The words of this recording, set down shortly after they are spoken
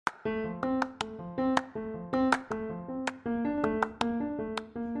Hi,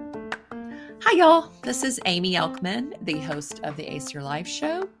 y'all. This is Amy Elkman, the host of the Ace Your Life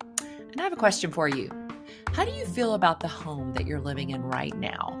show. And I have a question for you. How do you feel about the home that you're living in right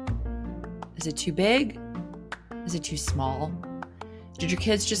now? Is it too big? Is it too small? Did your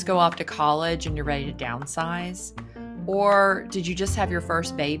kids just go off to college and you're ready to downsize? Or did you just have your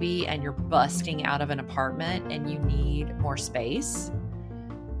first baby and you're busting out of an apartment and you need more space?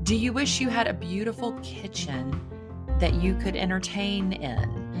 Do you wish you had a beautiful kitchen that you could entertain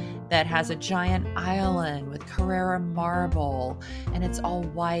in, that has a giant island with Carrara marble, and it's all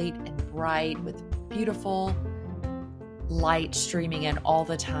white and bright with beautiful light streaming in all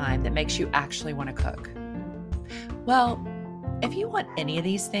the time that makes you actually want to cook? Well, if you want any of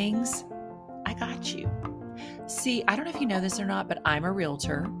these things, I got you. See, I don't know if you know this or not, but I'm a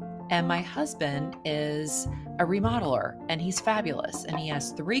realtor, and my husband is a remodeler, and he's fabulous, and he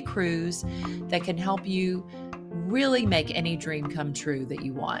has 3 crews that can help you really make any dream come true that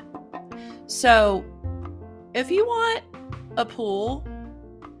you want. So if you want a pool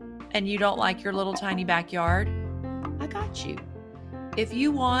and you don't like your little tiny backyard, I got you. If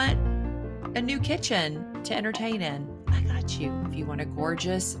you want a new kitchen to entertain in, I got you. If you want a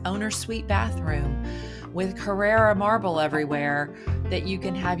gorgeous owner suite bathroom with Carrara marble everywhere that you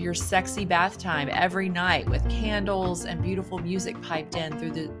can have your sexy bath time every night with candles and beautiful music piped in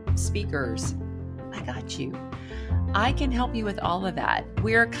through the speakers, I got you. I can help you with all of that.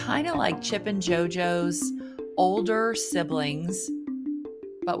 We're kind of like Chip and JoJo's older siblings,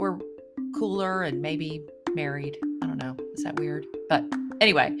 but we're cooler and maybe married. I don't know. Is that weird? But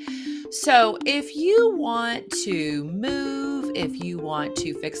anyway, so if you want to move, if you want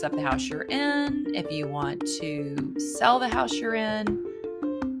to fix up the house you're in, if you want to sell the house you're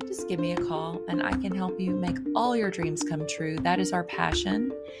in, just give me a call and I can help you make all your dreams come true. That is our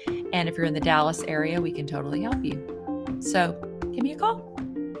passion. And if you're in the Dallas area, we can totally help you. So give me a call.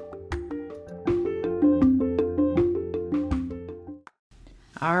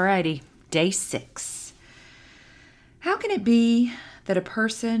 Alrighty, day 6. How can it be that a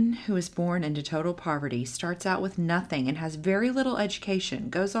person who is born into total poverty starts out with nothing and has very little education,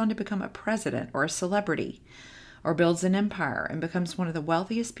 goes on to become a president or a celebrity, or builds an empire and becomes one of the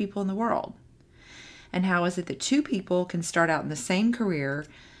wealthiest people in the world? And how is it that 2 people can start out in the same career,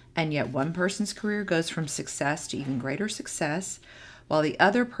 and yet one person's career goes from success to even greater success, while the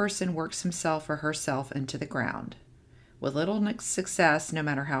other person works himself or herself into the ground, with little success no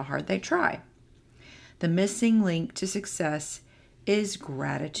matter how hard they try? The missing link to success is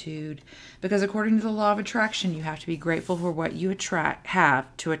gratitude, because according to the law of attraction, you have to be grateful for what you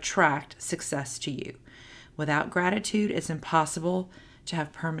have to attract success to you. Without gratitude, it's impossible to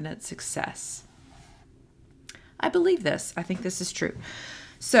have permanent success. I believe this. I think this is true.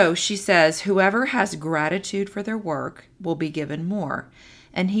 So she says, whoever has gratitude for their work will be given more,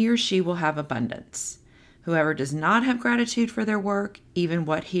 and he or she will have abundance. Whoever does not have gratitude for their work, even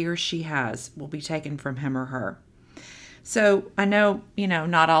what he or she has will be taken from him or her. So I know,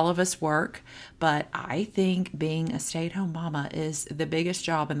 not all of us work, but I think being a stay-at-home mama is the biggest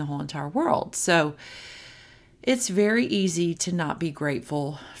job in the whole entire world. So it's very easy to not be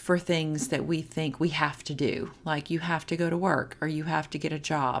grateful for things that we think we have to do. Like you have to go to work, or you have to get a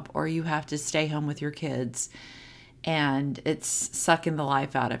job, or you have to stay home with your kids and it's sucking the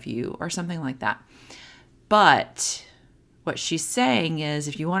life out of you or something like that. But what she's saying is,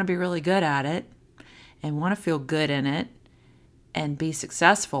 if you want to be really good at it and want to feel good in it and be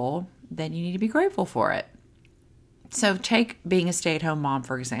successful, then you need to be grateful for it. So take being a stay-at-home mom,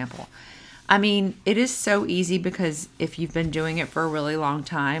 for example. I mean, it is so easy because if you've been doing it for a really long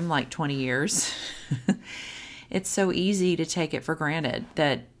time, like 20 years, it's so easy to take it for granted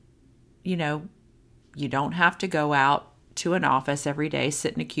that, you don't have to go out to an office every day,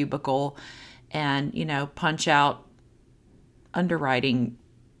 sit in a cubicle and, punch out underwriting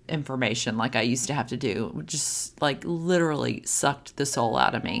information like I used to have to do. It just like literally sucked the soul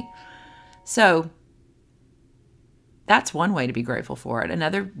out of me. So that's one way to be grateful for it.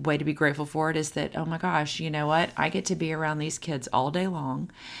 Another way to be grateful for it is that, oh my gosh, you know what? I get to be around these kids all day long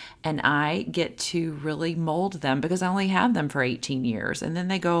and I get to really mold them because I only have them for 18 years and then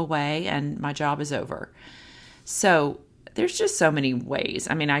they go away and my job is over. So there's just so many ways.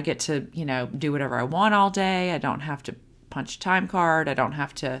 I mean, I get to, do whatever I want all day. I don't have to punch a time card. I don't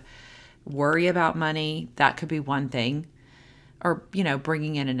have to worry about money. That could be one thing. Or,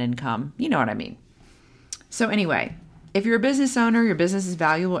 bringing in an income. You know what I mean? So anyway, if you're a business owner, your business's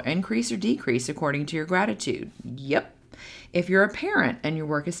value will increase or decrease according to your gratitude. Yep. If you're a parent and your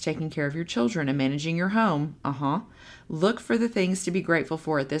work is taking care of your children and managing your home, look for the things to be grateful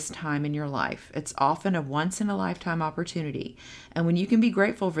for at this time in your life. It's often a once in a lifetime opportunity. And when you can be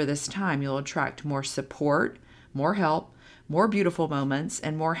grateful for this time, you'll attract more support, more help, more beautiful moments,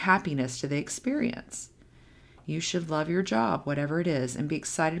 and more happiness to the experience. You should love your job, whatever it is, and be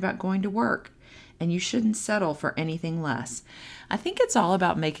excited about going to work. And you shouldn't settle for anything less. I think it's all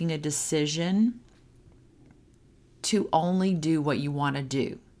about making a decision to only do what you want to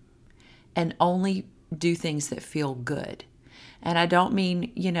do and only do things that feel good. And I don't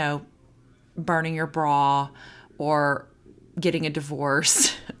mean, burning your bra or getting a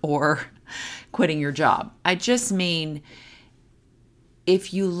divorce or quitting your job. I just mean,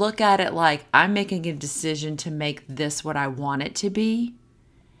 if you look at it like I'm making a decision to make this what I want it to be,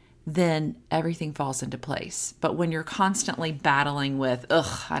 then everything falls into place. But when you're constantly battling with,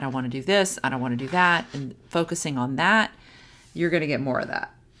 I don't want to do this, I don't want to do that, and focusing on that, you're going to get more of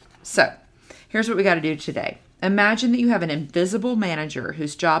that. So here's what we got to do today. Imagine that you have an invisible manager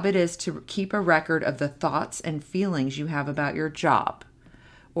whose job it is to keep a record of the thoughts and feelings you have about your job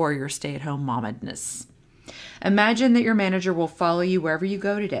or your stay-at-home momadness. Imagine that your manager will follow you wherever you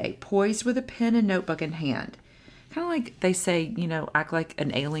go today, poised with a pen and notebook in hand. Kind of like they say, act like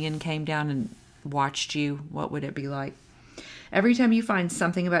an alien came down and watched you. What would it be like? Every time you find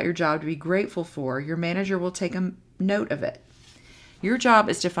something about your job to be grateful for, your manager will take a note of it. Your job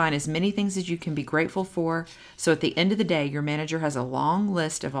is to find as many things as you can be grateful for, so at the end of the day, your manager has a long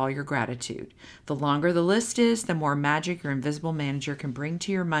list of all your gratitude. The longer the list is, the more magic your invisible manager can bring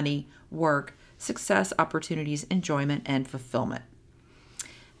to your money, work, success, opportunities, enjoyment, and fulfillment.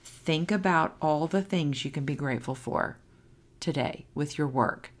 Think about all the things you can be grateful for today with your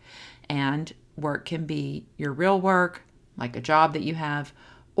work. And work can be your real work, like a job that you have,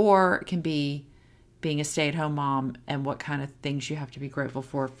 or it can be being a stay-at-home mom and what kind of things you have to be grateful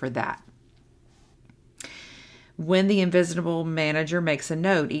for that. When the invisible manager makes a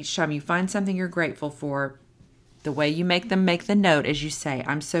note, each time you find something you're grateful for, the way you make them make the note is you say,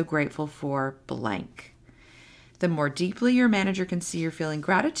 I'm so grateful for blank. The more deeply your manager can see you're feeling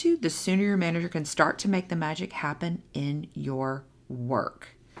gratitude, the sooner your manager can start to make the magic happen in your work.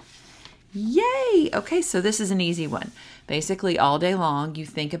 Yay! Okay, so this is an easy one. Basically, all day long, you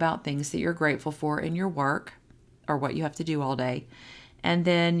think about things that you're grateful for in your work or what you have to do all day. And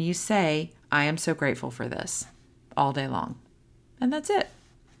then you say, I am so grateful for this all day long. And that's it.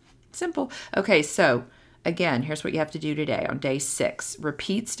 Simple. Okay, so again, here's what you have to do today on day 6.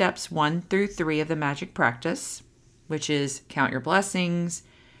 Repeat steps 1 through 3 of the magic practice, which is count your blessings,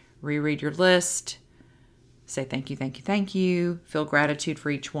 reread your list, say thank you, thank you, thank you, feel gratitude for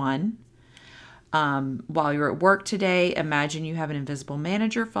each one. While you're at work today, imagine you have an invisible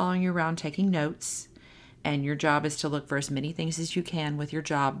manager following you around taking notes, and your job is to look for as many things as you can with your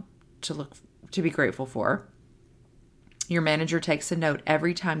job to be grateful for. Your manager takes a note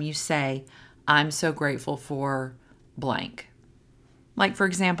every time you say, I'm so grateful for blank. Like, for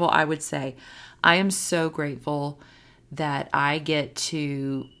example, I would say, I am so grateful that I get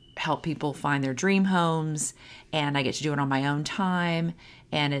to help people find their dream homes, and I get to do it on my own time,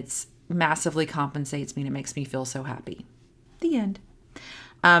 and it's massively compensates me and it makes me feel so happy. The end.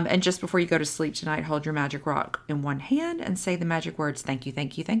 And just before you go to sleep tonight, hold your magic rock in one hand and say the magic words, thank you,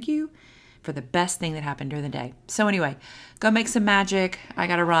 thank you, thank you, for the best thing that happened during the day. So anyway, go make some magic. I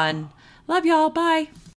gotta run. Love y'all. Bye.